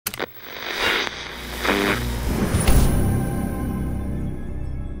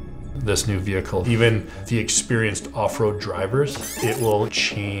this new vehicle. Even the experienced off-road drivers, it will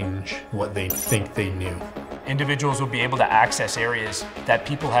change what they think they knew. Individuals will be able to access areas that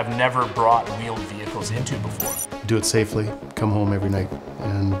people have never brought wheeled vehicles into before. Do it safely, come home every night,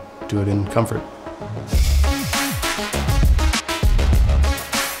 and do it in comfort.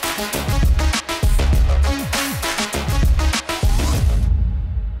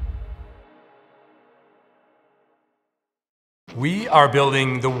 We are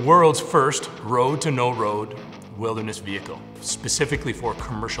building the world's first road-to-no-road wilderness vehicle, specifically for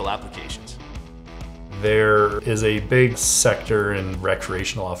commercial applications. There is a big sector in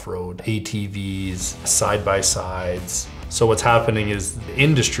recreational off-road, ATVs, side-by-sides. So what's happening is the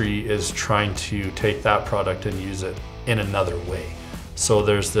industry is trying to take that product and use it in another way. So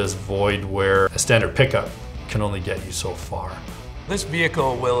there's this void where a standard pickup can only get you so far. This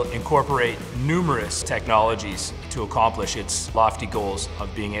vehicle will incorporate numerous technologies to accomplish its lofty goals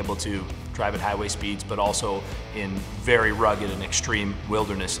of being able to drive at highway speeds, but also in very rugged and extreme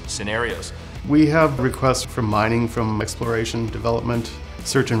wilderness scenarios. We have requests from mining, from exploration, development,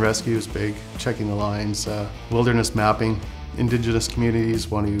 search and rescue is big, checking the lines, wilderness mapping. Indigenous communities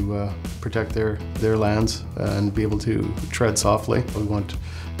want to protect their lands and be able to tread softly. We want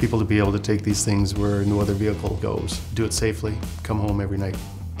people to be able to take these things where no other vehicle goes. Do it safely, come home every night.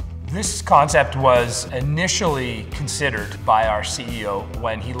 This concept was initially considered by our CEO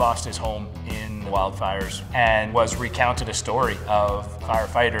when he lost his home in wildfires and was recounted a story of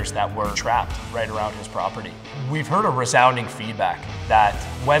firefighters that were trapped right around his property. We've heard a resounding feedback that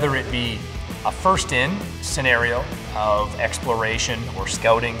whether it be a first-in scenario of exploration or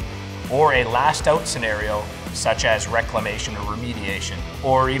scouting, or a last-out scenario such as reclamation or remediation,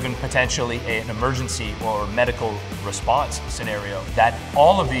 or even potentially an emergency or medical response scenario, that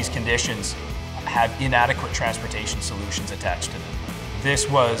all of these conditions have inadequate transportation solutions attached to them. This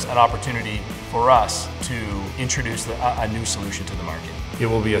was an opportunity for us to introduce a new solution to the market. It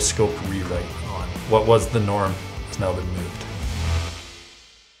will be a scope rewrite on what was the norm has now been moved.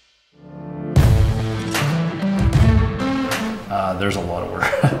 There's a lot of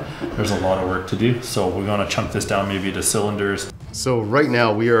work. There's a lot of work to do. So we're going to chunk this down maybe to cylinders. So right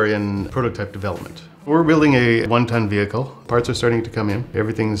now we are in prototype development. We're building a 1-ton vehicle. Parts are starting to come in.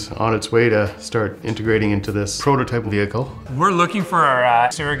 Everything's on its way to start integrating into this prototype vehicle. We're looking for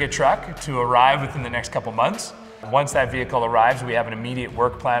our surrogate truck to arrive within the next couple months. Once that vehicle arrives, we have an immediate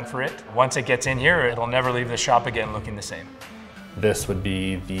work plan for it. Once it gets in here, it'll never leave the shop again looking the same. This would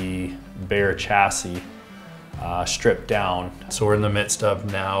be the bare chassis stripped down. So we're in the midst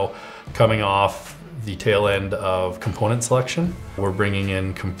of now coming off the tail end of component selection. We're bringing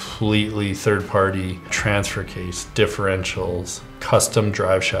in completely third-party transfer case, differentials, custom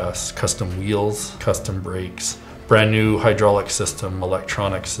drive shafts, custom wheels, custom brakes, brand new hydraulic system,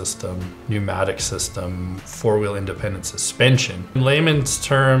 electronic system, pneumatic system, four-wheel independent suspension. In layman's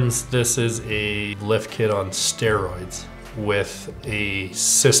terms, this is a lift kit on steroids with a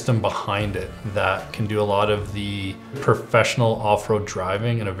system behind it that can do a lot of the professional off-road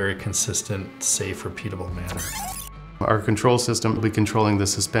driving in a very consistent, safe, repeatable manner. Our control system will be controlling the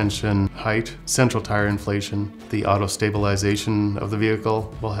suspension height, central tire inflation, the auto stabilization of the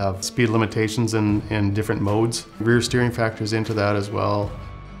vehicle. We'll have speed limitations in different modes. Rear steering factors into that as well.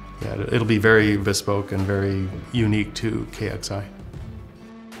 Yeah, it'll be very bespoke and very unique to KXI.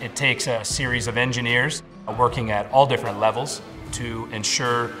 It takes a series of engineers working at all different levels to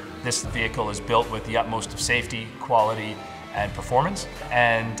ensure this vehicle is built with the utmost of safety, quality, and performance.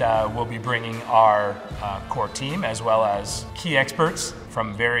 And we'll be bringing our core team as well as key experts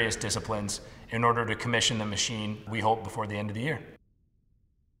from various disciplines in order to commission the machine, we hope, before the end of the year.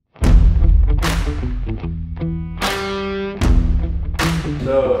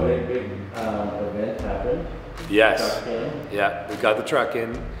 So a big event happened. Yes. Yeah, we've got the truck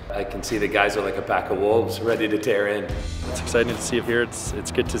in. I can see the guys are like a pack of wolves ready to tear in. It's exciting to see it here.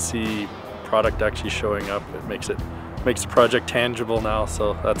 It's good to see product actually showing up. It makes the project tangible now,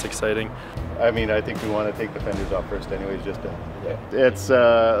 so that's exciting. I mean, I think we want to take the fenders off first anyways, just to, It's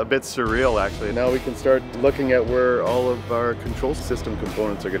a bit surreal actually. Now we can start looking at where all of our control system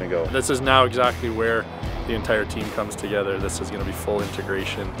components are going to go. This is now exactly where the entire team comes together. This is going to be full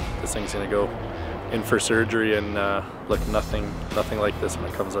integration. This thing's going to go in for surgery and look nothing like this when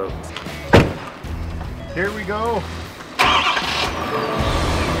it comes out. Here we go.